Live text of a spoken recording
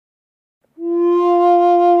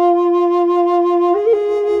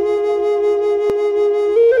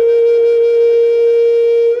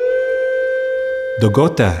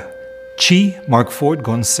Dogota, Chi Mark Ford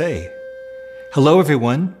Gonse. Hello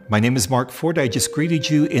everyone, my name is Mark Ford. I just greeted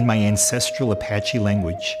you in my ancestral Apache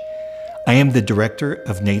language. I am the Director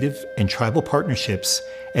of Native and Tribal Partnerships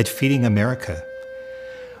at Feeding America.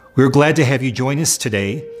 We're glad to have you join us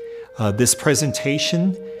today. This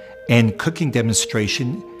presentation and cooking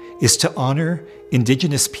demonstration is to honor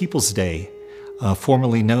Indigenous Peoples Day,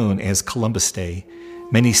 formerly known as Columbus Day.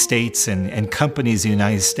 Many states and companies in the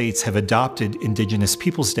United States have adopted Indigenous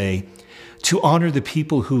Peoples Day to honor the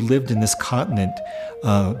people who lived in this continent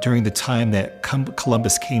during the time that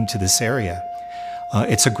Columbus came to this area.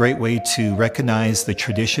 It's a great way to recognize the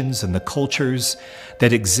traditions and the cultures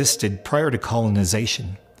that existed prior to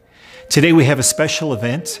colonization. Today we have a special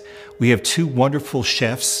event. We have two wonderful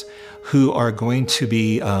chefs who are going to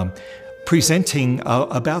be presenting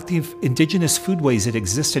about the indigenous foodways that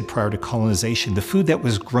existed prior to colonization, the food that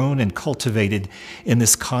was grown and cultivated in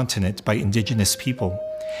this continent by indigenous people.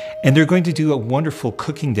 And they're going to do a wonderful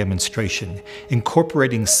cooking demonstration,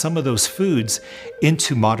 incorporating some of those foods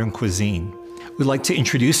into modern cuisine. We'd like to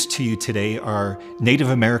introduce to you today our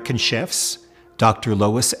Native American chefs, Dr.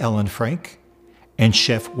 Lois Ellen Frank and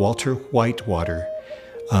Chef Walter Whitewater.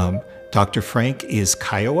 Dr. Frank is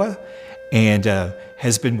Kiowa and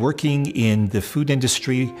has been working in the food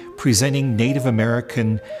industry, presenting Native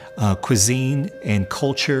American cuisine and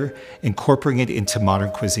culture, incorporating it into modern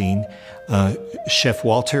cuisine. Chef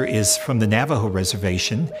Walter is from the Navajo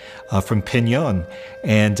Reservation, from Pinon,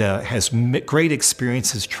 and has great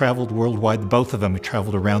experience, has traveled worldwide. Both of them have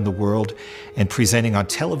traveled around the world and presenting on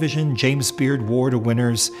television, James Beard Award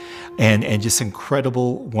winners, and just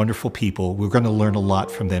incredible, wonderful people. We're going to learn a lot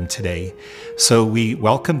from them today. So we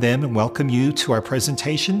welcome them and welcome you to our presentation,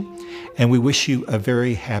 and we wish you a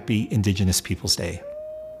very happy Indigenous Peoples Day.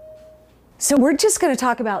 So we're just going to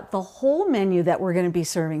talk about the whole menu that we're going to be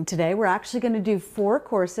serving today. We're actually going to do 4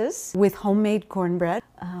 courses with homemade cornbread.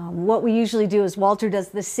 What we usually do is Walter does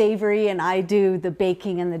the savory and I do the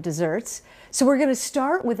baking and the desserts. So we're going to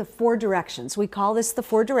start with the 4 directions. We call this the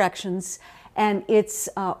 4 directions, and it's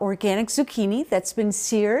organic zucchini that's been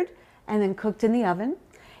seared and then cooked in the oven.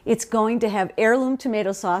 It's going to have heirloom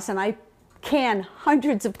tomato sauce, and I can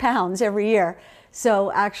hundreds of pounds every year.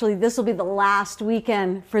 So actually this will be the last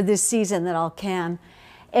weekend for this season that I'll can.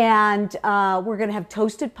 And we're gonna have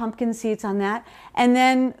toasted pumpkin seeds on that. And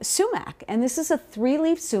then sumac, and this is a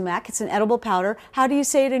 3-leaf sumac. It's an edible powder. How do you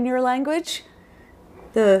say it in your language?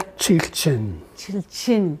 The Chilchin.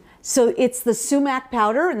 Chilchin. So it's the sumac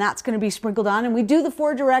powder, and that's gonna be sprinkled on. And we do the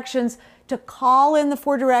 4 directions to call in the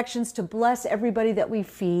 4 directions to bless everybody that we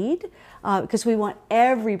feed, because we want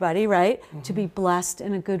everybody, right, to be blessed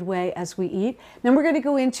in a good way as we eat. Then we're going to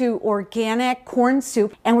go into organic corn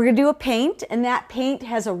soup, and we're going to do a paint, and that paint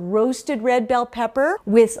has a roasted red bell pepper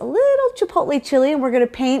with a little chipotle chili, and we're going to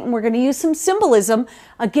paint, and we're going to use some symbolism,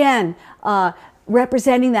 again,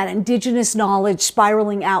 representing that indigenous knowledge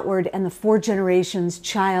spiraling outward and the 4 generations,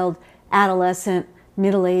 child, adolescent,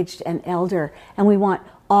 middle-aged, and elder. And we want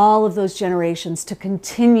all of those generations to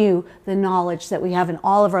continue the knowledge that we have in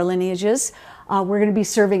all of our lineages. We're going to be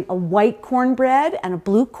serving a white cornbread and a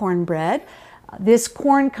blue cornbread. This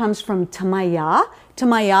corn comes from Tamaya.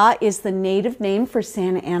 Tamaya is the native name for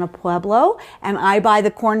Santa Ana Pueblo, and I buy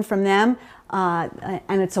the corn from them.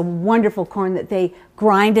 And it's a wonderful corn that they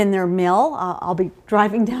grind in their mill. I'll be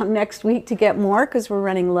driving down next week to get more because we're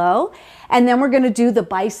running low. And then we're going to do the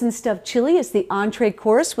bison stuffed chili as the entree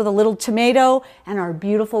course with a little tomato and our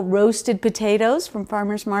beautiful roasted potatoes from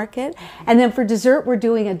Farmer's Market. And then for dessert, we're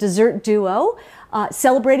doing a dessert duo,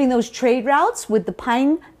 celebrating those trade routes with the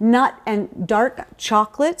pine nut and dark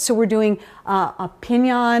chocolate. So we're doing a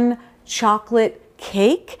pinon chocolate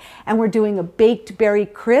cake, and we're doing a baked berry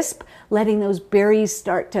crisp, letting those berries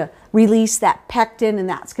start to release that pectin, and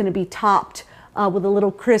that's going to be topped with a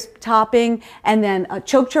little crisp topping. And then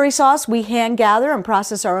choke cherry sauce, we hand gather and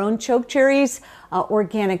process our own choke cherries,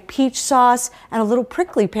 organic peach sauce, and a little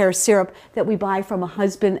prickly pear syrup that we buy from a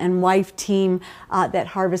husband and wife team that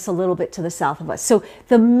harvests a little bit to the south of us. So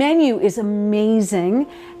the menu is amazing,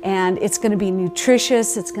 and it's going to be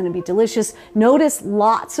nutritious, it's going to be delicious. Notice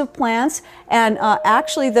lots of plants, and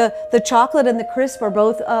actually the chocolate and the crisp are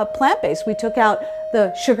both plant-based. We took out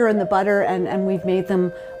the sugar and the butter, and we've made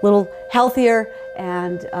them a little healthier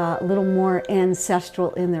and a little more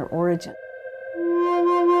ancestral in their origin.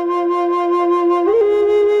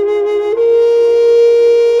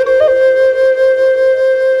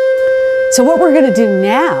 So what we're gonna do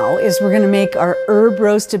now is we're gonna make our herb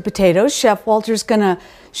roasted potatoes. Chef Walter's gonna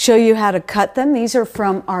show you how to cut them. These are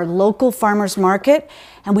from our local farmer's market,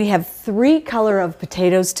 and we have 3 color of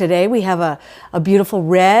potatoes today. We have a beautiful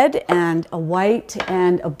red and a white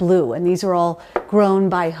and a blue, and these are all grown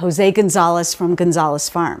by Jose Gonzalez from Gonzalez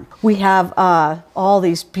Farm. We have all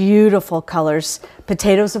these beautiful colors.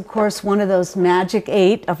 Potatoes, of course, one of those magic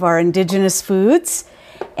 8 of our indigenous foods.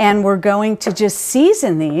 And we're going to just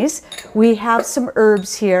season these. We have some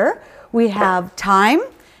herbs here. We have thyme,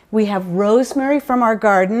 we have rosemary from our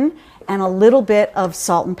garden, and a little bit of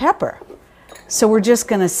salt and pepper. So we're just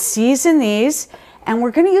gonna season these, and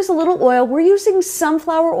we're gonna use a little oil. We're using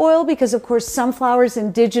sunflower oil because, of course, sunflower is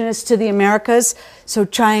indigenous to the Americas, so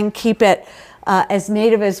try and keep it as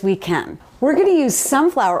native as we can. We're gonna use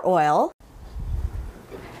sunflower oil.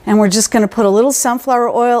 And we're just going to put a little sunflower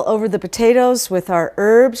oil over the potatoes with our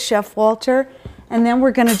herbs, Chef Walter, and then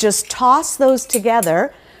we're going to just toss those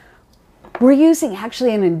together. We're using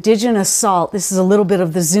actually an indigenous salt. This is a little bit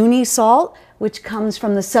of the Zuni salt, which comes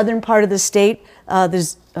from the southern part of the state.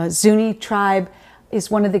 The Zuni tribe is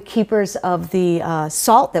one of the keepers of the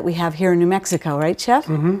salt that we have here in New Mexico, right, Chef?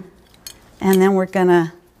 Mm-hmm. And then we're going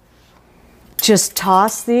to just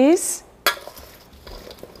toss these.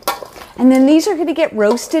 And then these are going to get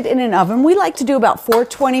roasted in an oven. We like to do about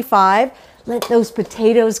 425. Let those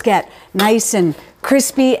potatoes get nice and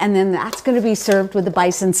crispy, and then that's going to be served with the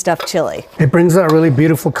bison stuffed chili. It brings out really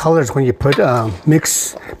beautiful colors when you put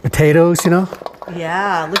mixed potatoes, you know?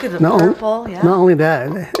 Yeah, look at the purple. Yeah. Not only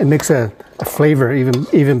that, it makes a flavor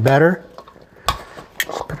even better.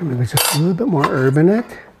 Just put maybe just a little bit more herb in it.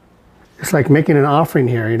 It's like making an offering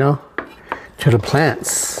here, you know, to the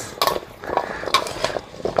plants.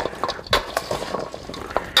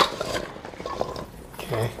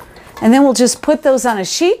 And then we'll just put those on a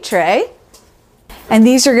sheet tray. And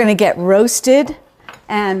these are going to get roasted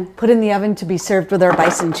and put in the oven to be served with our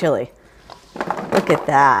bison chili. Look at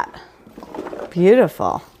that.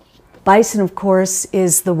 Beautiful. Bison, of course,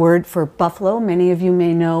 is the word for buffalo. Many of you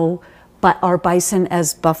may know our bison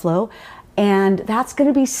as buffalo. And that's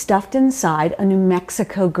going to be stuffed inside a New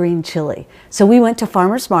Mexico green chili. So we went to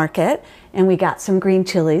Farmer's Market and we got some green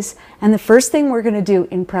chilies. And the first thing we're going to do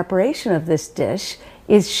in preparation of this dish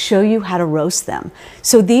is show you how to roast them.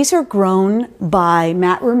 So these are grown by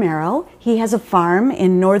Matt Romero. He has a farm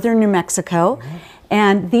in northern New Mexico,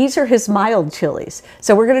 and these are his mild chilies.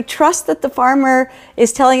 So we're going to trust that the farmer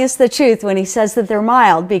is telling us the truth when he says that they're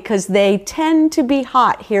mild, because they tend to be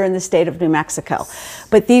hot here in the state of New Mexico.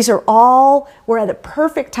 But these are all, we're at a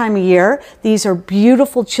perfect time of year. These are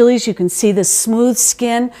beautiful chilies. You can see the smooth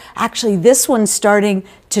skin. Actually, this one's starting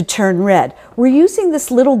to turn red. We're using this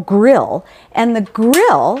little grill, and the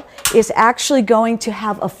grill is actually going to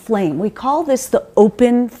have a flame. We call this the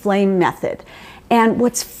open flame method. And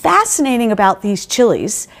what's fascinating about these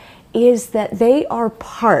chilies is that they are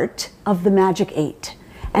part of the Magic 8.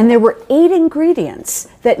 And there were 8 ingredients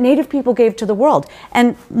that Native people gave to the world.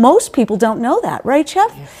 And most people don't know that, right,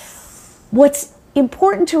 Chef? Yes. What's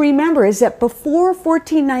important to remember is that before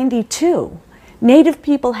 1492, Native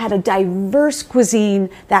people had a diverse cuisine.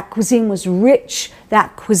 That cuisine was rich.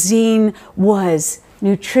 That cuisine was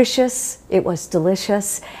nutritious. It was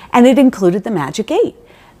delicious. And it included the Magic 8.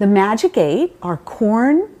 The Magic 8 are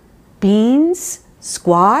corn, beans,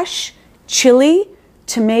 squash, chili,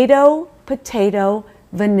 tomato, potato,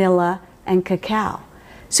 vanilla, and cacao.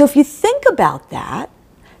 So if you think about that,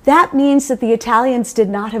 that means that the Italians did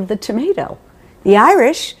not have the tomato. The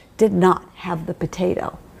Irish did not have the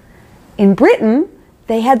potato. In Britain,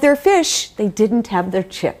 they had their fish, they didn't have their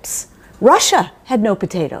chips. Russia had no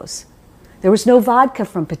potatoes. There was no vodka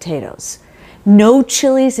from potatoes. No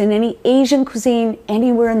chilies in any Asian cuisine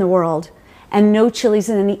anywhere in the world, and no chilies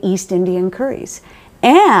in any East Indian curries.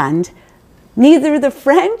 And neither the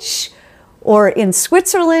French or in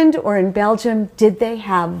Switzerland or in Belgium did they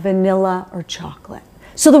have vanilla or chocolate.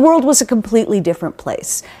 So the world was a completely different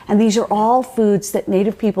place. And these are all foods that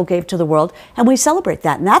Native people gave to the world, and we celebrate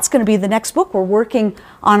that. And that's going to be the next book. We're working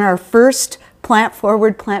on our first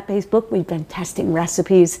plant-forward, plant-based book. We've been testing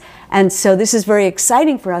recipes. And so this is very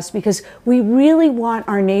exciting for us because we really want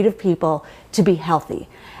our Native people to be healthy.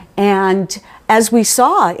 And as we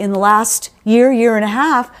saw in the last year, year and a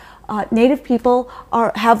half, Native people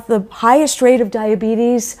have the highest rate of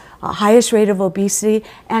diabetes, highest rate of obesity,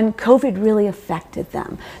 and COVID really affected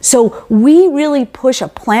them. So we really push a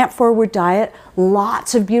plant-forward diet,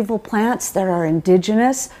 lots of beautiful plants that are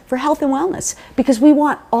indigenous for health and wellness, because we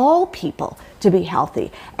want all people to be healthy.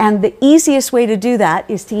 And the easiest way to do that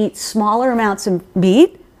is to eat smaller amounts of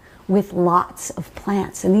meat, with lots of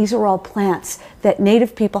plants. And these are all plants that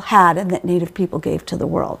native people had and that native people gave to the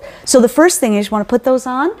world. So the first thing is you want to put those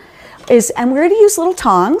on and we're going to use little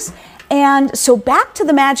tongs. And so back to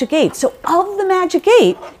the magic 8. So of the magic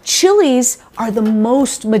 8, chilies are the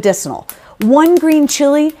most medicinal. One green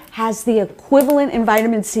chili has the equivalent in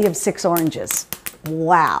vitamin C of 6 oranges.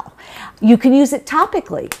 Wow. You can use it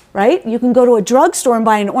topically, right? You can go to a drugstore and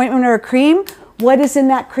buy an ointment or a cream. What is in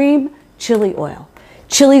that cream? Chili oil.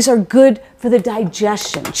 Chilies are good for the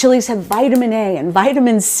digestion. Chilies have vitamin A and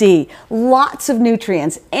vitamin C, lots of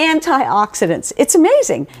nutrients, antioxidants. It's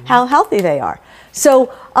amazing how healthy they are.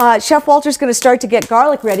 So Chef Walter's going to start to get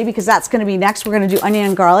garlic ready because that's going to be next. We're going to do onion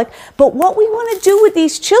and garlic. But what we want to do with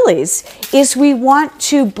these chilies is we want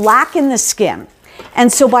to blacken the skin.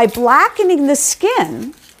 And so by blackening the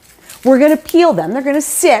skin, we're going to peel them. They're going to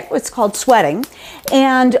sit. It's called sweating.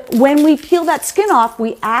 And when we peel that skin off,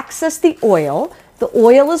 we access the oil. The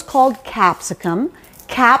oil is called capsicum.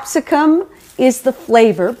 Capsicum is the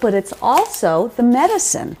flavor, but it's also the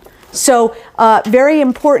medicine. So very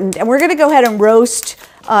important. And we're going to go ahead and roast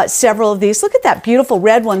several of these. Look at that beautiful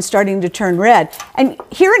red one starting to turn red. And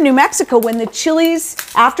here in New Mexico, when the chilies,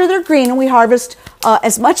 after they're green, and we harvest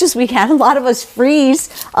as much as we can, a lot of us freeze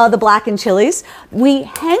the blackened chilies, we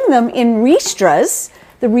hang them in ristras.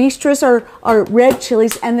 The ristras are red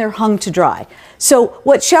chilies and they're hung to dry. So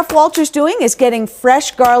what Chef Walter's doing is getting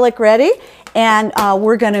fresh garlic ready, and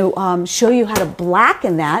we're going to show you how to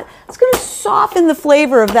blacken that. It's going to soften the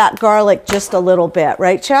flavor of that garlic just a little bit,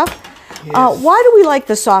 right, Chef? Yes. Why do we like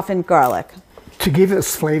the softened garlic? To give it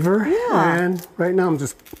its flavor. Yeah. And right now I'm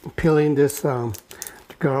just peeling this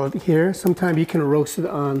garlic here. Sometimes you can roast it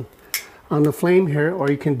on the flame here, or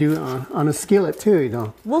you can do it on a skillet too, you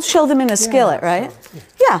know. We'll show them in a skillet, right? So,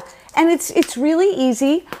 yeah. And it's really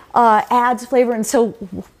easy, adds flavor. And so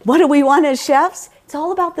what do we want as chefs? It's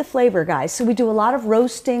all about the flavor, guys. So we do a lot of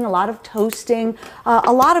roasting, a lot of toasting,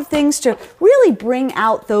 a lot of things to really bring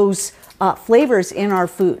out those flavors in our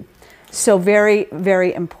food. So very,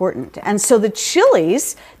 very important. And so the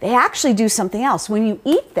chilies, they actually do something else. When you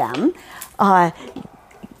eat them,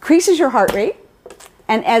 increases your heart rate.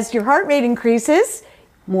 And as your heart rate increases,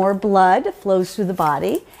 more blood flows through the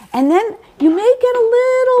body. And then you may get a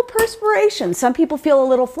little perspiration. Some people feel a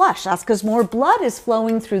little flush. That's because more blood is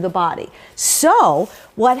flowing through the body. So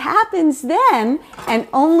what happens then, and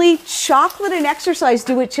only chocolate and exercise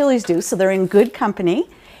do what chilies do, so they're in good company,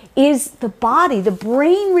 is the body, the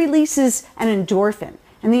brain releases an endorphin.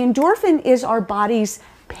 And the endorphin is our body's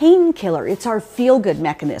painkiller. It's our feel-good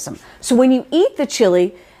mechanism. So when you eat the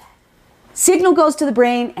chili, signal goes to the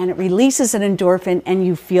brain and it releases an endorphin and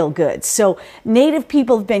you feel good. So native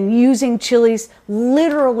people have been using chilies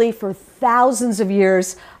literally for thousands of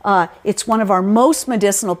years. It's one of our most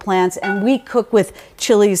medicinal plants, and we cook with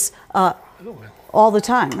chilies all the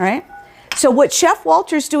time, right? So what Chef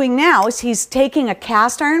Walter's doing now is he's taking a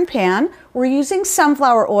cast iron pan. We're using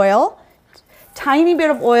sunflower oil, tiny bit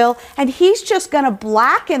of oil, and he's just going to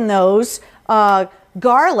blacken those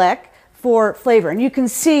garlic for flavor. And you can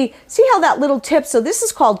see how that little tip, so this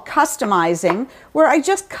is called customizing, where I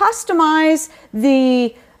just customize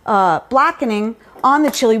the blackening on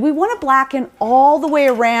the chili. We want to blacken all the way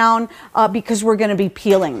around because we're going to be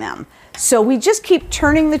peeling them. So we just keep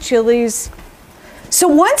turning the chilies. So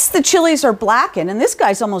once the chilies are blackened, and this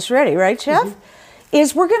guy's almost ready, right, Chef? Mm-hmm.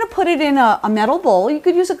 Is we're going to put it in a metal bowl. You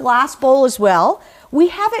could use a glass bowl as well. We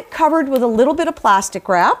have it covered with a little bit of plastic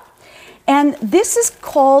wrap. And this is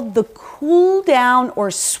called the cool down or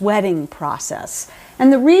sweating process.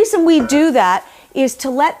 And the reason we do that is to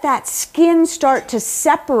let that skin start to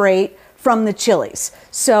separate from the chilies.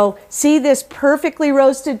 So see this perfectly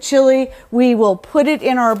roasted chili? We will put it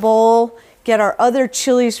in our bowl, get our other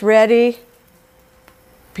chilies ready.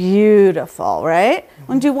 Beautiful, right?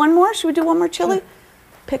 Want to do one more? Should we do one more chili?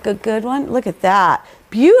 Pick a good one. Look at that.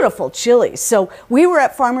 Beautiful chilies. So we were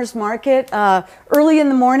at Farmer's Market early in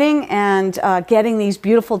the morning and getting these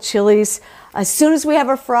beautiful chilies. As soon as we have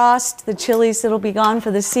a frost, the chilies, it'll be gone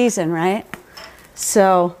for the season, right?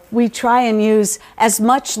 So we try and use as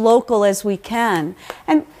much local as we can.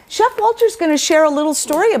 And Chef Walter's going to share a little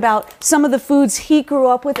story about some of the foods he grew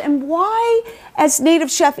up with and why, as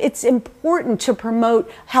native chef, it's important to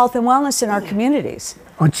promote health and wellness in our communities.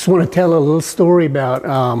 I just want to tell a little story about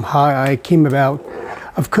how I came about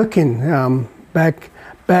of cooking. Back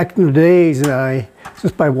in the days,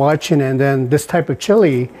 just by watching, and then this type of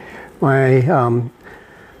chili, my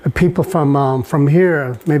people from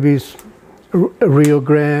here, maybe it's Rio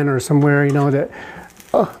Grande or somewhere, you know, that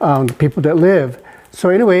the people that live. So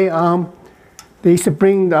anyway, they used to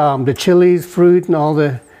bring the chilies, fruit, and all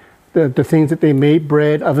the the things that they made,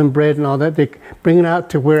 bread, oven bread and all that, they bring it out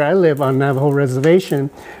to where I live on Navajo Reservation.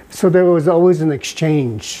 So there was always an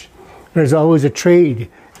exchange. There's always a trade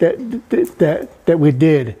that we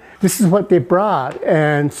did. This is what they brought,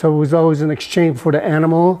 and so it was always an exchange for the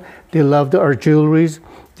animal. They loved our jewelries,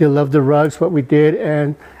 they loved the rugs, what we did,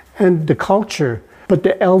 and the culture. But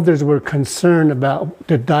the elders were concerned about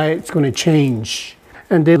the diet's going to change.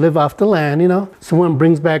 And they live off the land, you know. Someone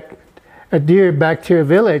brings back a deer back to your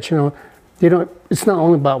village, you know, it's not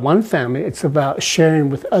only about one family, it's about sharing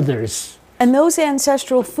with others. And those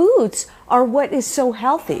ancestral foods are what is so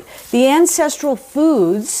healthy. The ancestral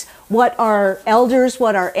foods, what our elders,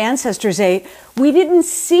 what our ancestors ate, we didn't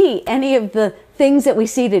see any of the things that we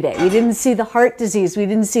see today. We didn't see the heart disease, we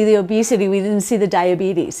didn't see the obesity, we didn't see the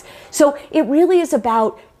diabetes. So it really is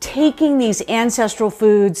about taking these ancestral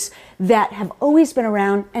foods that have always been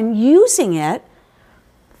around and using it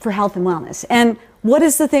for health and wellness. And what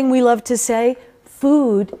is the thing we love to say?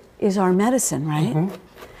 Food is our medicine, right? Mm-hmm.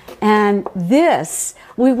 And this,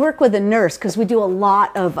 we work with a nurse because we do a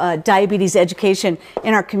lot of diabetes education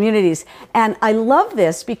in our communities. And I love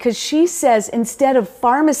this because she says instead of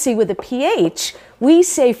pharmacy with a PH, we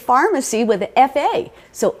say pharmacy with a FA.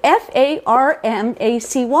 So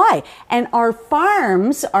FARMACY. And our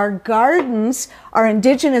farms, our gardens, our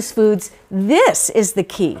indigenous foods, this is the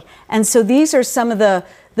key. And so these are some of the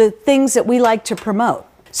things that we like to promote.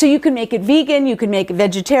 So you can make it vegan, you can make it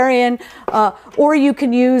vegetarian, or you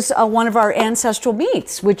can use one of our ancestral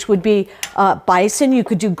meats, which would be bison. You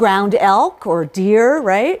could do ground elk or deer,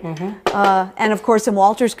 right? Mm-hmm. And of course, in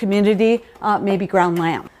Walter's community, maybe ground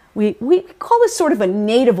lamb. We call this sort of a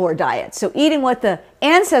nativore diet. So eating what the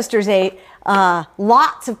ancestors ate,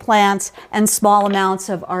 lots of plants and small amounts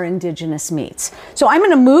of our indigenous meats. So I'm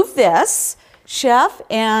going to move this, Chef,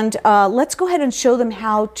 and let's go ahead and show them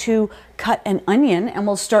how to cut an onion, and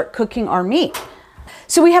we'll start cooking our meat.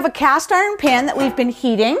 So we have a cast iron pan that we've been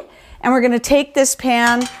heating, and we're going to take this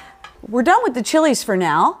pan. We're done with the chilies for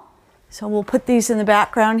now, so we'll put these in the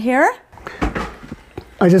background here.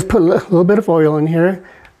 I just put a little bit of oil in here.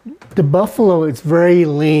 The buffalo is very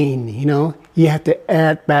lean, you know. You have to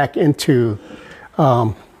add back into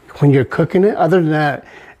when you're cooking it. Other than that,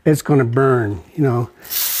 it's going to burn, you know.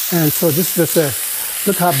 And so this is just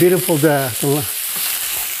look how beautiful I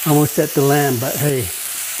almost said the lamb, but hey,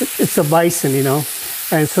 it's a bison, you know.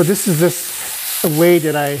 And so this is just a way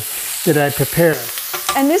that I prepare.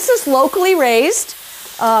 And this is locally raised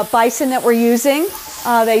bison that we're using.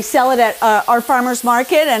 They sell it at our farmer's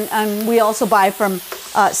market, and we also buy from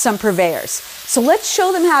some purveyors. So let's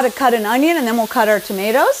show them how to cut an onion, and then we'll cut our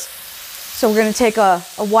tomatoes. So we're going to take a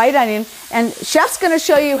white onion, and Chef's going to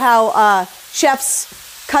show you how chefs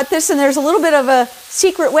cut this, and there's a little bit of a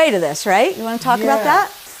secret way to this, right? You want to talk about that?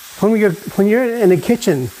 When you're in the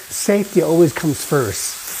kitchen, safety always comes first.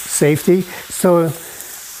 Safety. So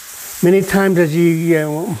many times as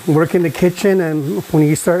you work in the kitchen and when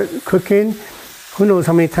you start cooking, who knows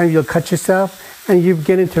how many times you'll cut yourself, and you're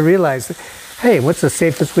getting to realize, hey, what's the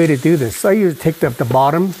safest way to do this? So I usually take the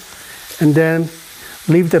bottom and then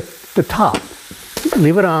leave the top.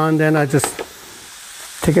 Leave it on, then I just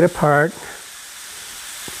take it apart,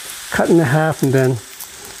 cut in half, and then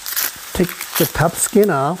take the top skin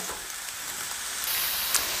off.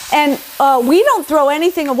 And we don't throw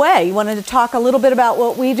anything away. You wanted to talk a little bit about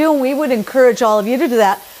what we do, and we would encourage all of you to do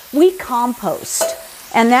that. We compost.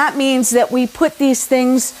 And that means that we put these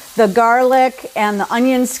things, the garlic and the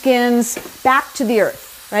onion skins, back to the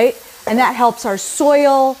earth, right? And that helps our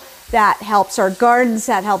soil, that helps our gardens,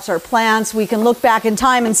 that helps our plants. We can look back in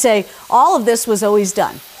time and say, all of this was always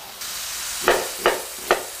done.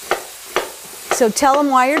 So tell them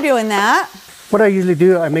why you're doing that. What I usually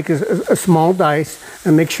do, I make a small dice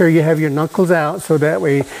and make sure you have your knuckles out so that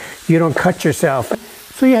way you don't cut yourself.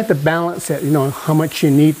 So you have to balance it, you know, how much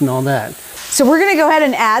you need and all that. So we're going to go ahead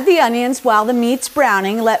and add the onions while the meat's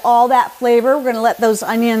browning. Let all that flavor, we're going to let those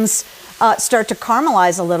onions start to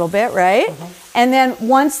caramelize a little bit, right? Mm-hmm. And then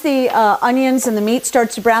once the onions and the meat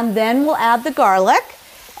starts to brown, then we'll add the garlic.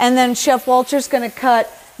 And then Chef Walter's going to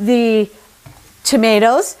cut the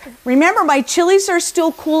tomatoes. Remember, my chilies are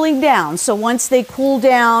still cooling down. So once they cool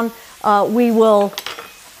down, we will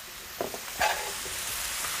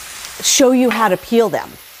show you how to peel them.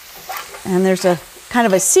 And there's a kind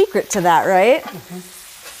of a secret to that, right? Mm-hmm.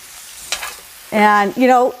 And you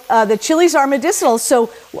know, the chilies are medicinal, so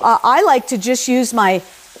I like to just use my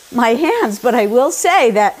hands, but I will say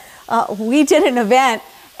that we did an event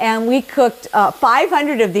and we cooked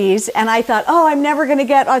 500 of these, and I thought, oh, I'm never going to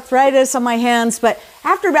get arthritis on my hands. But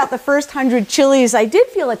after about the first 100 chilies, I did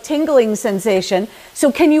feel a tingling sensation. So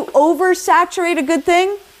can you oversaturate a good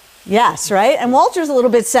thing? Yes, right? And Walter's a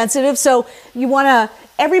little bit sensitive, so you want to,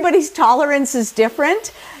 everybody's tolerance is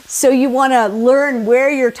different. So you want to learn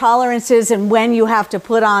where your tolerance is and when you have to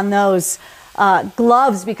put on those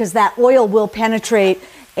gloves, because that oil will penetrate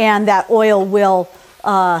and that oil will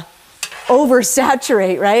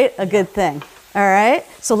oversaturate, right? A good thing. All right,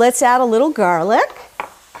 so let's add a little garlic.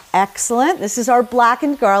 Excellent. This is our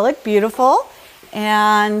blackened garlic. Beautiful.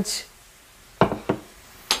 And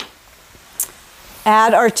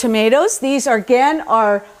add our tomatoes. These are, again,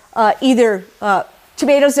 are either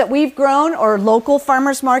tomatoes that we've grown or local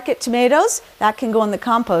farmers market tomatoes. That can go in the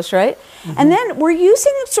compost, right? Mm-hmm. And then we're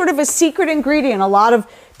using sort of a secret ingredient. A lot of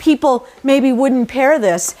people maybe wouldn't pair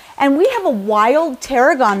this. And we have a wild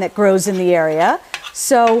tarragon that grows in the area.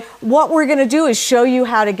 So what we're going to do is show you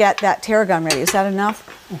how to get that tarragon ready. Is that enough?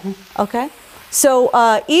 Mm-hmm. Okay.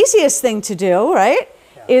 So easiest thing to do, right,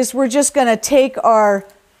 is we're just going to take our,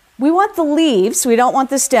 we want the leaves, we don't want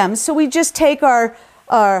the stems, so we just take our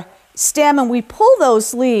stem and we pull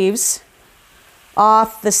those leaves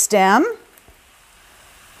off the stem.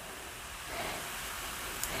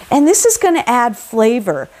 And this is going to add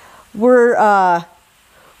flavor.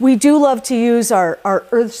 We do love to use our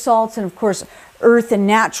earth salts, and of course earth and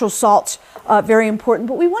natural salts, very important,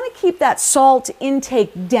 but we want to keep that salt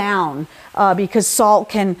intake down because salt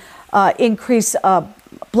can increase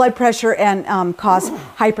blood pressure and cause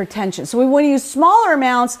hypertension. So we want to use smaller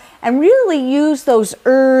amounts and really use those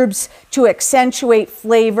herbs to accentuate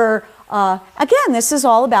flavor. Again, this is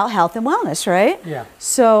all about health and wellness, right? Yeah.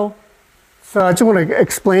 So I just want to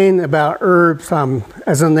explain about herbs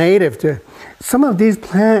as a native. Some of these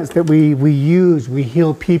plants that we use, we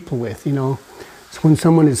heal people with, you know. So when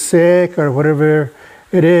someone is sick or whatever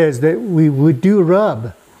it is, that we would do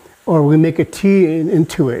rub or we make a tea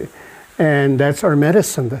into it. And that's our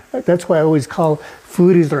medicine. That's why I always call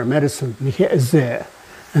food is our medicine.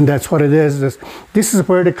 And that's what it is. This is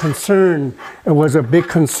where the concern, it was a big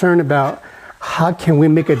concern about how can we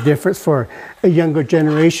make a difference for a younger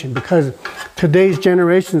generation, because today's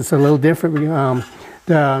generation is a little different.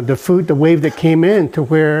 The food, the wave that came in to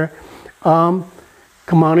where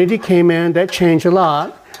commodity came in, that changed a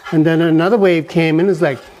lot. And then another wave came in, it's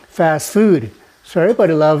like fast food. So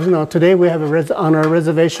everybody loves, you know, today we have on our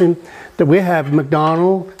reservation that we have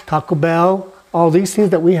McDonald's, Taco Bell, all these things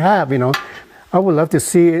that we have, you know. I would love to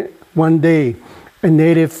see one day a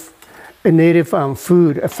native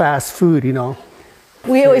food, a fast food, you know.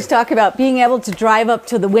 We always talk about being able to drive up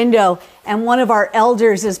to the window and one of our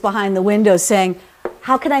elders is behind the window saying,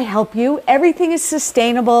 how can I help you? Everything is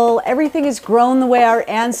sustainable. Everything is grown the way our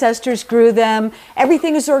ancestors grew them.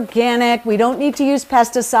 Everything is organic. We don't need to use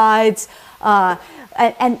pesticides.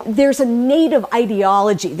 And there's a native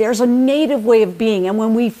ideology. There's a native way of being. And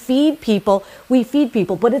when we feed people, we feed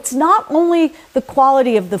people. But it's not only the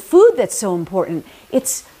quality of the food that's so important.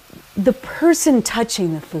 It's the person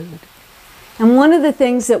touching the food. And one of the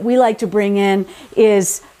things that we like to bring in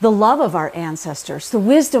is the love of our ancestors, the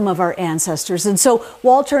wisdom of our ancestors. And so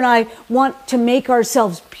Walter and I want to make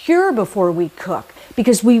ourselves pure before we cook,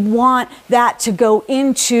 because we want that to go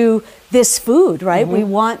into this food, right? Mm-hmm. We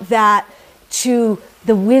want that to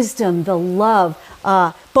the wisdom, the love.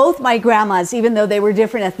 Both my grandmas, even though they were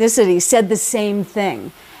different ethnicities, said the same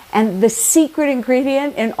thing. And the secret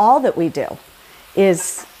ingredient in all that we do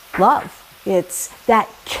is love. It's that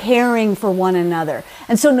caring for one another.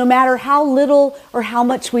 And so no matter how little or how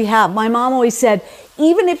much we have, my mom always said,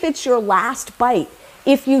 even if it's your last bite,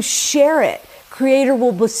 if you share it, Creator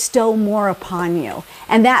will bestow more upon you.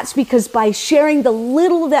 And that's because by sharing the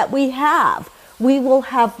little that we have, we will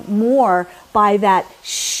have more by that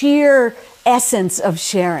sheer essence of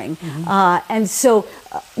sharing. Mm-hmm. And so,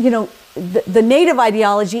 you know, the native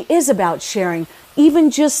ideology is about sharing, even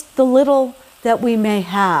just the little that we may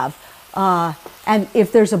have. And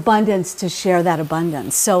if there's abundance, to share that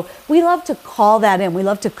abundance. So we love to call that in. We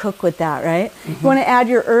love to cook with that, right? Mm-hmm. You want to add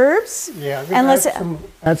your herbs? Yeah, and let's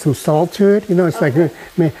add some salt to it. You know, it's okay.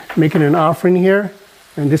 Like making an offering here.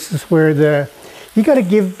 And this is where you got to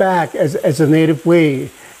give back as a native way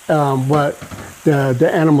what the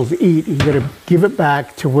animals eat. You got to give it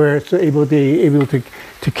back to where it's able to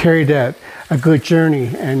carry that a good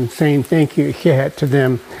journey and saying thank you to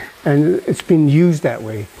them. And it's been used that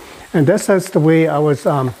way. And that's the way I was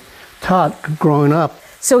taught growing up.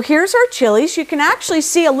 So here's our chilies. You can actually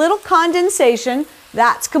see a little condensation.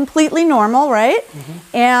 That's completely normal, right?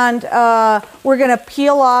 Mm-hmm. And we're going to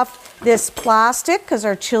peel off this plastic because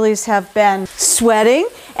our chilies have been sweating.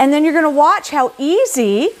 And then you're going to watch how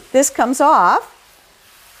easy this comes off.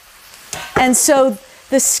 And so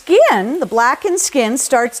the skin, the blackened skin,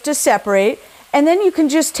 starts to separate. And then you can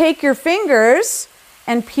just take your fingers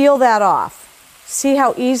and peel that off. See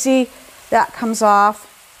how easy that comes off?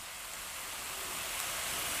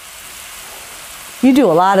 You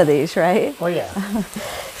do a lot of these, right? Oh yeah.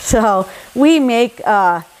 So we make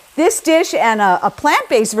this dish and a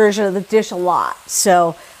plant-based version of the dish a lot.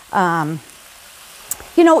 So,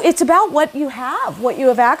 you know, it's about what you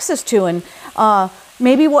have access to, and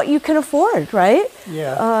maybe what you can afford, right?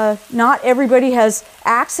 Yeah. Not everybody has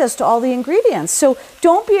access to all the ingredients. So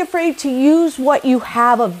don't be afraid to use what you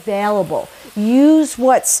have available. Use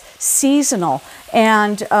what's seasonal.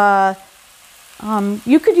 And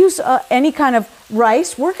you could use any kind of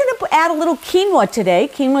rice. We're going to add a little quinoa today.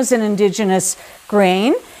 Quinoa is an indigenous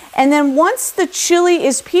grain. And then once the chili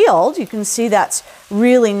is peeled, you can see that's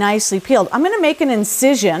really nicely peeled. I'm going to make an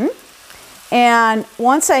incision. And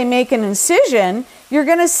once I make an incision, you're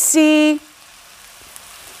going to see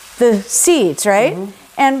the seeds, right? Mm-hmm.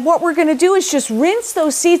 And what we're going to do is just rinse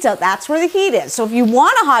those seeds out. That's where the heat is. So if you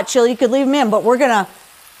want a hot chili, you could leave them in, but we're going to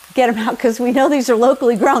get them out because we know these are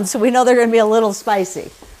locally grown, so we know they're going to be a little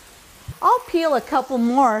spicy. I'll peel a couple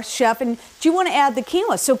more, Chef. And do you want to add the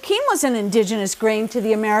quinoa? So quinoa is an indigenous grain to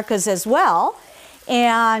the Americas as well.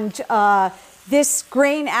 And this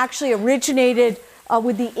grain actually originated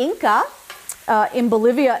with the Inca in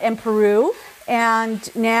Bolivia and Peru.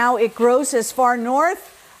 And now it grows as far north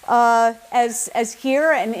as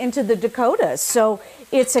here and into the Dakotas. So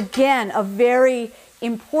it's, again, a very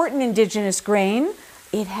important indigenous grain.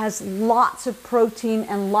 It has lots of protein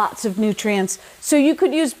and lots of nutrients. So you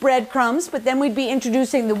could use breadcrumbs, but then we'd be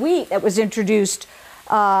introducing the wheat that was introduced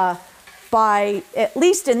by, at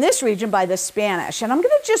least in this region, by the Spanish. And I'm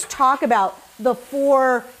going to just talk about the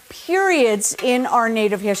 4 periods in our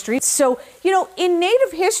Native history. So, you know, in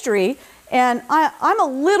Native history, and I'm a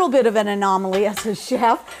little bit of an anomaly as a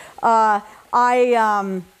chef,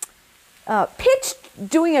 I pitched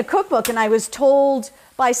doing a cookbook, and I was told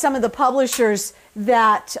by some of the publishers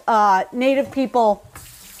that Native people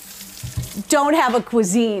don't have a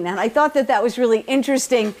cuisine. And I thought that that was really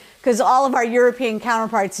interesting because all of our European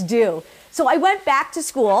counterparts do. So I went back to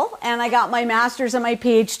school and I got my master's and my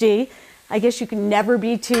PhD. I guess you can never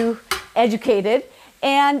be too educated.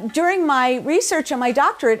 And during my research and my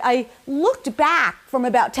doctorate, I looked back from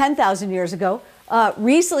about 10,000 years ago.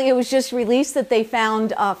 Recently, it was just released that they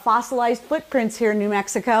found fossilized footprints here in New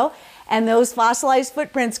Mexico. And those fossilized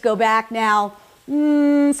footprints go back now,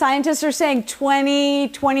 scientists are saying 20,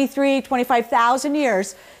 23, 25,000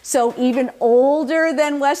 years. So even older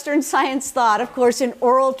than Western science thought. Of course, in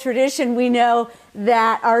oral tradition, we know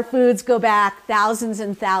that our foods go back thousands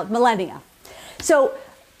and millennia. So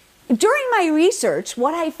during my research,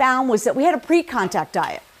 what I found was that we had a pre-contact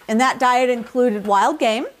diet. And that diet included wild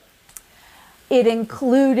game. It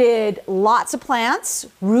included lots of plants,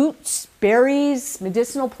 roots, berries,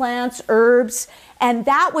 medicinal plants, herbs, and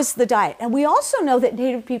that was the diet. And we also know that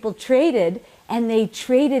Native people traded, and they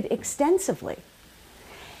traded extensively.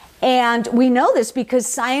 And we know this because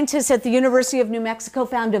scientists at the University of New Mexico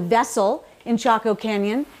found a vessel in Chaco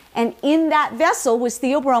Canyon, and in that vessel was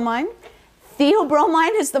theobromine.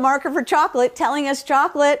 Theobromine is the marker for chocolate, telling us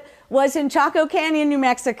chocolate was in Chaco Canyon, New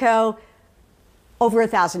Mexico, over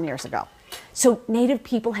 1,000 years ago. So Native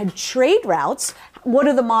people had trade routes. What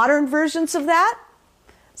are the modern versions of that?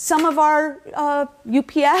 Some of our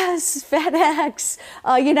UPS, FedEx,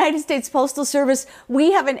 United States Postal Service,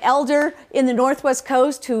 we have an elder in the Northwest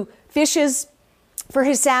Coast who fishes for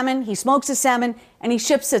his salmon. He smokes his salmon and he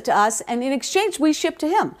ships it to us. And in exchange, we ship to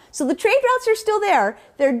him. So the trade routes are still there.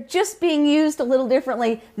 They're just being used a little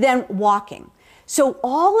differently than walking. So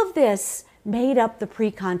all of this made up the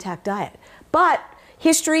pre-contact diet. But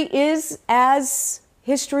history is as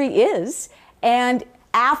history is, and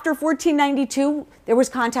after 1492, there was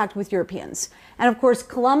contact with Europeans. And of course,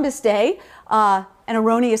 Columbus Day, an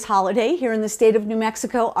erroneous holiday here in the state of New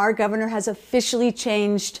Mexico, our governor has officially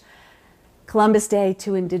changed Columbus Day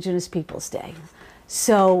to Indigenous Peoples Day.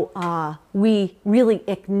 So we really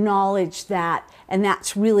acknowledge that, and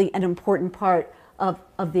that's really an important part of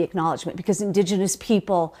the acknowledgement, because Indigenous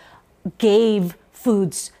people gave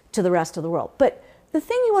foods to the rest of the world. But the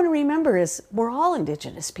thing you want to remember is we're all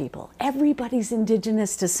Indigenous people. Everybody's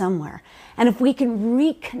Indigenous to somewhere. And if we can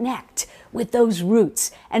reconnect with those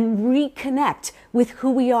roots and reconnect with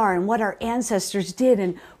who we are and what our ancestors did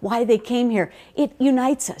and why they came here, it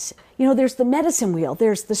unites us. You know, there's the medicine wheel,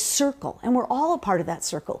 there's the circle, and we're all a part of that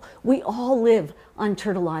circle. We all live on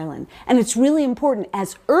Turtle Island. And it's really important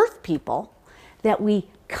as Earth people that we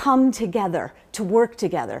come together to work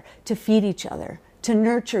together, to feed each other, to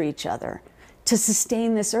nurture each other, to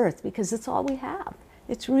sustain this earth, because it's all we have.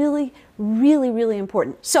 It's really, really, really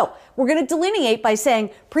important. So we're going to delineate by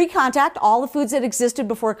saying pre-contact, all the foods that existed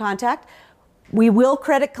before contact. We will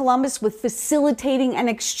credit Columbus with facilitating an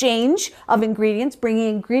exchange of ingredients, bringing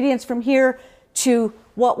ingredients from here to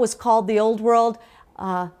what was called the Old World.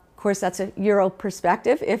 Of course, that's a Euro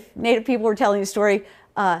perspective. If Native people were telling a story,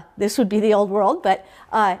 this would be the Old World. But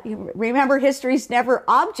remember, history's never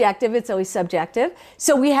objective, it's always subjective.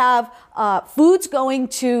 So we have foods going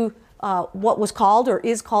to what was called or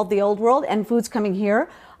is called the Old World, and foods coming here.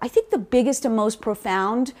 I think the biggest and most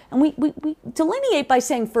profound, and we delineate by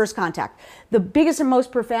saying first contact. The biggest and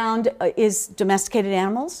most profound is domesticated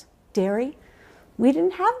animals, dairy. We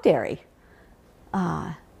didn't have dairy.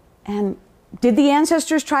 And did the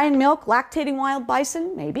ancestors try and milk lactating wild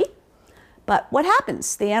bison? Maybe. But what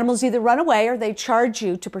happens? The animals either run away or they charge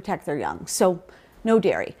you to protect their young. So no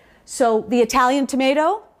dairy. So the Italian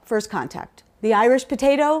tomato, first contact. The Irish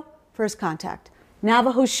potato, first contact.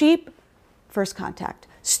 Navajo sheep, first contact.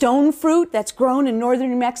 Stone fruit that's grown in northern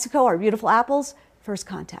New Mexico, our beautiful apples, first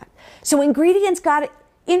contact. So ingredients got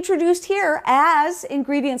introduced here as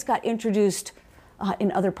ingredients got introduced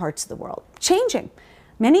in other parts of the world. Changing.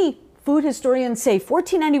 Many food historians say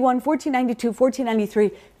 1491, 1492,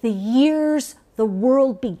 1493, the years the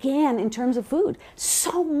world began in terms of food.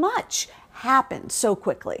 So much happened so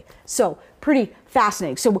quickly. So pretty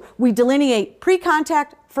fascinating. So we delineate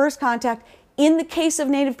pre-contact, first contact. In the case of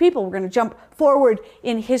Native people, we're going to jump forward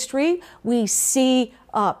in history. We see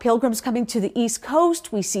pilgrims coming to the East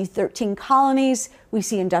Coast. We see 13 colonies. We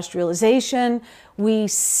see industrialization. We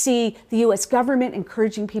see the U.S. government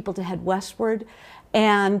encouraging people to head westward.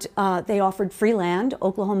 And they offered free land.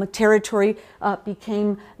 Oklahoma Territory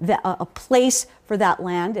became a place for that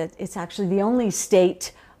land. It's actually the only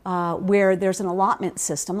state where there's an allotment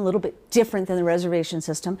system, a little bit different than the reservation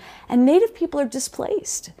system. And Native people are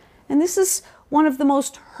displaced. And this is one of the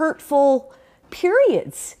most hurtful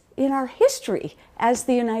periods in our history as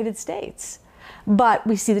the United States. But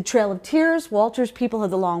we see the Trail of Tears, Walter's people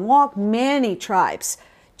of the Long Walk, many tribes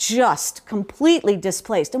just completely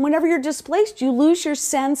displaced. And whenever you're displaced, you lose your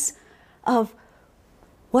sense of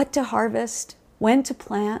what to harvest, when to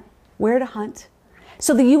plant, where to hunt.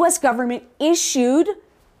 So the US government issued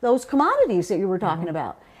those commodities that you were talking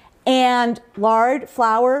about. And lard,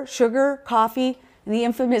 flour, sugar, coffee, and the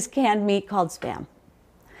infamous canned meat called Spam.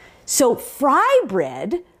 So fry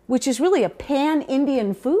bread, which is really a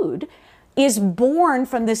pan-Indian food, is born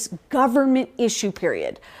from this government issue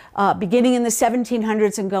period, beginning in the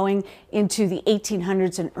 1700s and going into the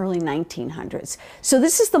 1800s and early 1900s. So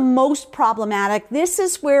this is the most problematic. This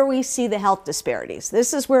is where we see the health disparities.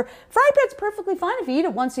 This is where fry bread's perfectly fine if you eat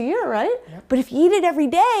it once a year, right? Yep. But if you eat it every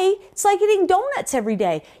day, it's like eating donuts every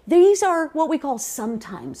day. These are what we call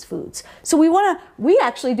sometimes foods. So we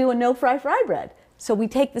actually do a no-fry fry bread. So we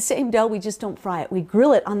take the same dough, we just don't fry it. We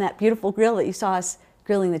grill it on that beautiful grill that you saw us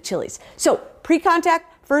grilling the chilies. So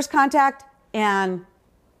pre-contact, first contact, and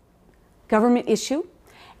government issue.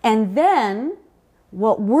 And then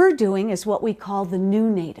what we're doing is what we call the new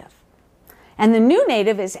native. And the new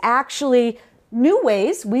native is actually new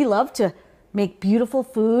ways. We love to make beautiful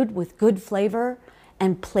food with good flavor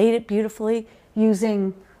and plate it beautifully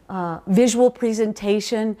using visual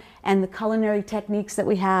presentation and the culinary techniques that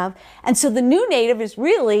we have. And so the new native is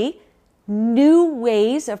really new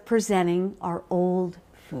ways of presenting our old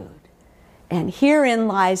food. And herein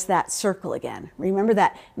lies that circle again. Remember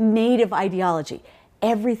that native ideology.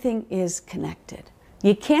 Everything is connected.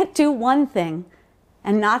 You can't do one thing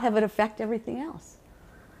and not have it affect everything else.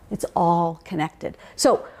 It's all connected.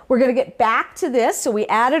 So we're going to get back to this. So we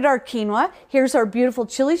added our quinoa. Here's our beautiful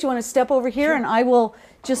chilies. You want to step over here? Sure. And I will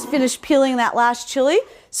just finish peeling that last chili.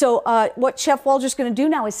 So what Chef Walter's going to do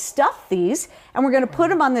now is stuff these, and we're going to put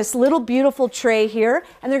them on this little beautiful tray here,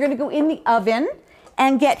 and they're going to go in the oven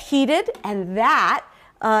and get heated, and that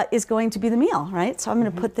is going to be the meal, right? So I'm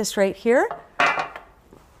going to put this right here.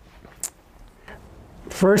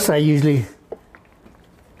 First, I usually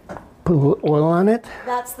put a little oil on it.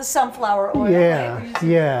 That's the sunflower oil. Yeah, right?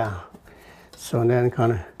 yeah. So then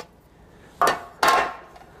kind of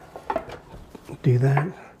do that.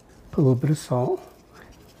 Put a little bit of salt.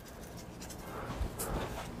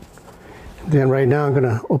 Then right now I'm going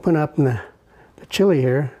to open up the chili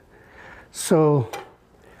here. So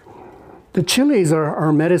the chilies are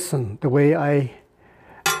our medicine, the way I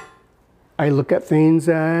look at things,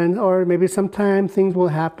 and or maybe sometimes things will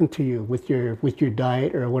happen to you with your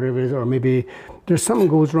diet or whatever it is, or maybe there's something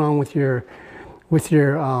goes wrong with your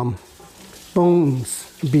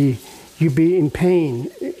bones. You'd be in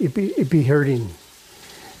pain. It'd be hurting.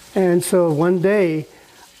 And so one day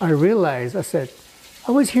I realized, I said, I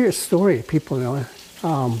always hear a story, people,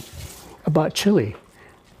 about chili.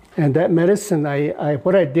 And that medicine,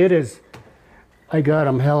 what I did is I got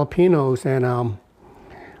jalapenos and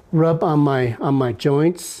rub on my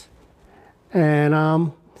joints,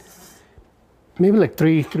 and maybe like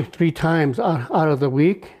three times out of the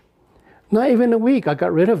week. Not even a week, I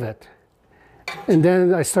got rid of it. And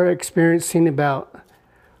then I started experiencing about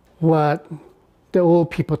what the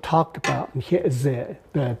old people talked about, is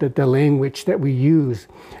the language that we use.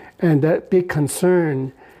 And that big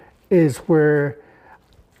concern is where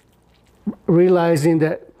realizing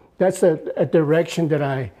that that's a direction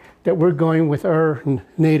that we're going with our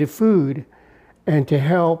native food, and to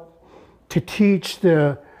help to teach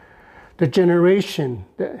the generation,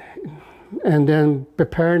 and then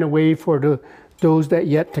preparing a way for those that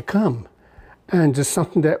yet to come. And just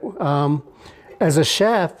something that, as a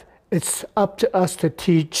chef, it's up to us to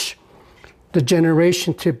teach the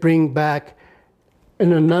generation to bring back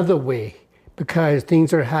in another way, because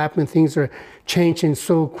things are happening, things are changing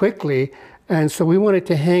so quickly. And so we wanted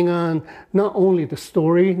to hang on not only the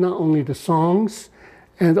story, not only the songs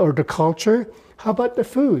or the culture, how about the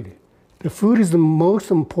food? The food is the most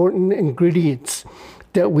important ingredients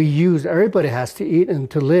that we use. Everybody has to eat and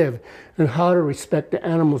to live, and how to respect the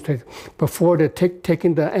animals before they're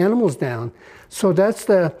taking the animals down. So that's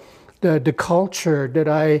the culture that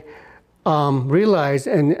I realized,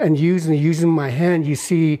 and using my hand. You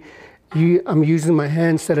see, I'm using my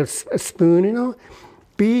hand instead of a spoon. You know,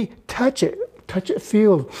 touch it,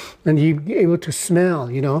 feel, and you be able to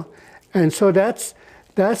smell. You know, and so that's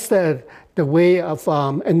the way of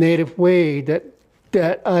a native way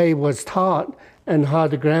that I was taught, and how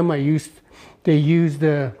the grandma used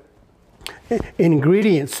the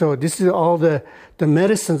ingredients. So this is all the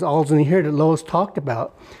medicines all in here that Lois talked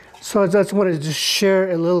about. So I just wanted to just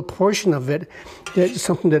share a little portion of it. That's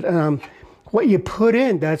something that what you put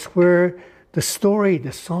in, that's where the story,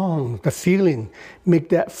 the song, the feeling make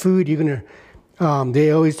that food. You're gonna.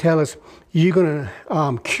 They always tell us you're gonna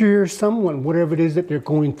cure someone, whatever it is that they're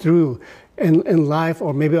going through in life,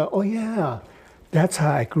 or maybe oh yeah, that's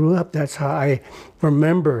how I grew up. That's how I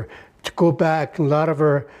remember to go back. A lot of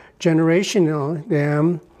our generation,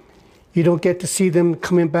 you don't get to see them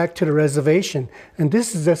coming back to the reservation. And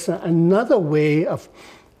this is just another way of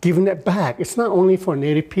giving it back. It's not only for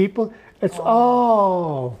Native people, it's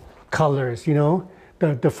all colors, you know,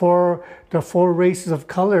 the four races of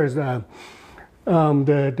colors, the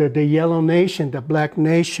yellow nation, the black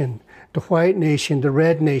nation, the white nation, the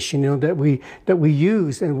red nation, you know, that we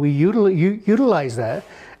use, and we utilize that.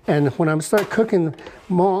 And when I start cooking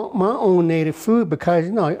my own native food, because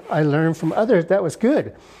you know I learned from others, that was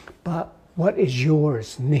good. But what is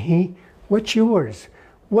yours, Nihi? What's yours?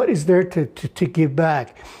 What is there to give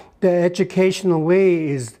back? The educational way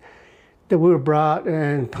is that we were brought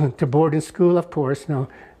and to boarding school, of course. You know,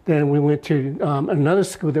 then we went to another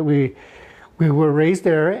school that we were raised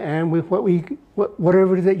there, and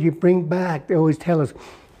whatever that you bring back, they always tell us,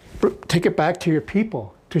 take it back to your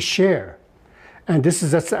people to share. And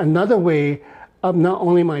that's another way of not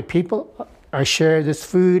only my people. I share this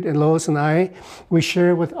food, and Lois and we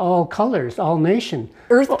share with all colors, all nation.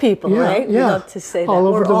 Earth people, right? Yeah. We love to say that. All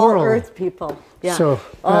over the world. All Earth people. Yeah. So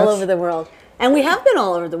all over the world. And we have been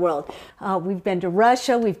all over the world. We've been to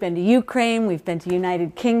Russia, we've been to Ukraine, we've been to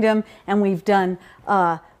United Kingdom, and we've done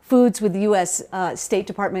foods with the U.S. State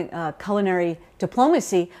Department culinary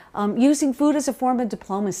diplomacy, using food as a form of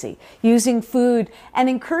diplomacy, using food and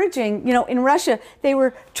encouraging, you know, in Russia, they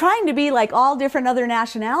were trying to be like all different other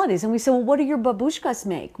nationalities. And we said, well, what do your babushkas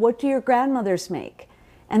make? What do your grandmothers make?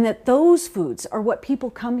 And that those foods are what people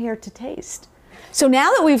come here to taste. So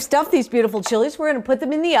now that we've stuffed these beautiful chilies, we're going to put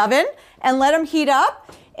them in the oven and let them heat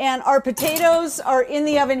up. And our potatoes are in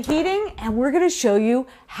the oven heating, and we're going to show you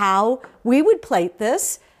how we would plate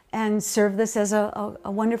this and serve this as a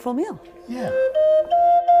wonderful meal. Yeah.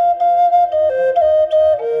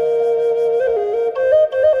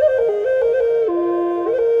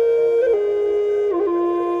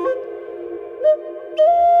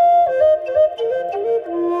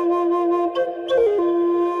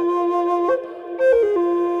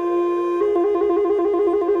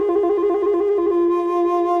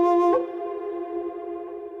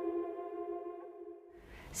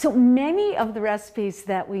 So many of the recipes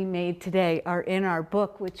that we made today are in our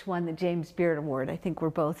book, which won the James Beard Award. I think we're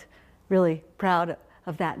both really proud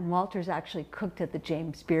of that. And Walter's actually cooked at the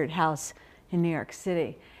James Beard House in New York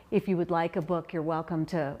City. If you would like a book, you're welcome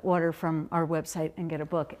to order from our website and get a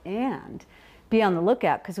book. And be on the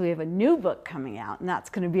lookout, because we have a new book coming out, and that's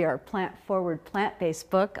going to be our plant-forward, plant-based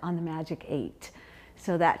book on the Magic 8.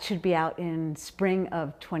 So that should be out in spring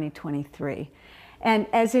of 2023. And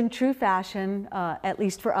as in true fashion, at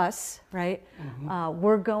least for us, right,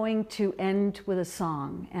 we're going to end with a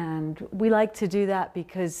song. And we like to do that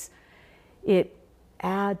because it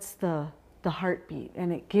adds the heartbeat,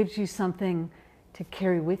 and it gives you something to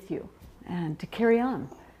carry with you and to carry on,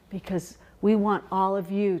 because we want all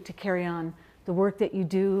of you to carry on the work that you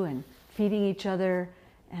do and feeding each other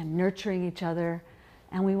and nurturing each other,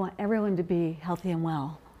 and we want everyone to be healthy and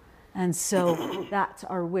well. And so that's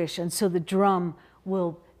our wish. And so the drum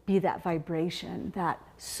will be that vibration, that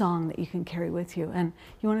song that you can carry with you. And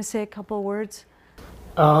you want to say a couple of words?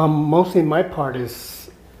 Mostly my part is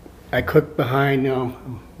I cook behind,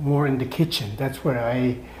 more in the kitchen. That's where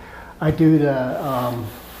I do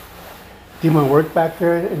do my work back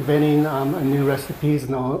there, inventing new recipes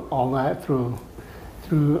and all that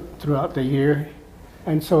throughout the year.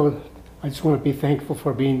 And so I just want to be thankful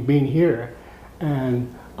for being here.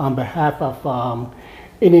 And on behalf of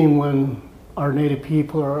anyone, our Native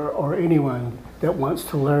people or anyone that wants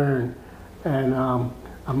to learn, and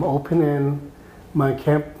I'm open in my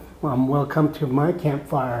camp. Welcome to my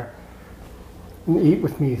campfire and eat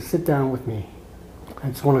with me, sit down with me. I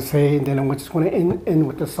just want to say, and then I just want to end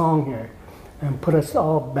with the song here and put us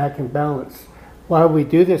all back in balance. Why we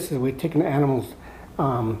do this is we take an animal's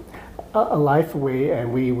a life away,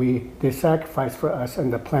 and they sacrifice for us,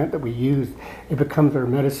 and the plant that we use, it becomes our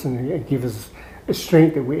medicine, and it gives us a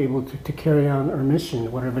strength that we're able to carry on our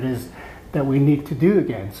mission, whatever it is that we need to do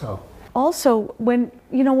again. So also, when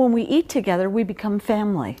we eat together, we become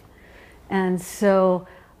family. And so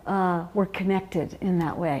we're connected in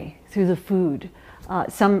that way through the food.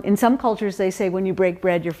 In some cultures, they say when you break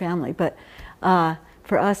bread, you're family. But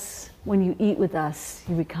for us, when you eat with us,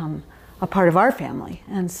 you become a part of our family.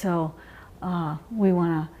 And so we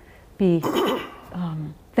want to be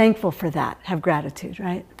thankful for that, have gratitude,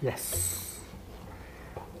 right? yes.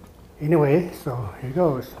 Anyway, so here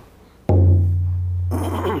goes.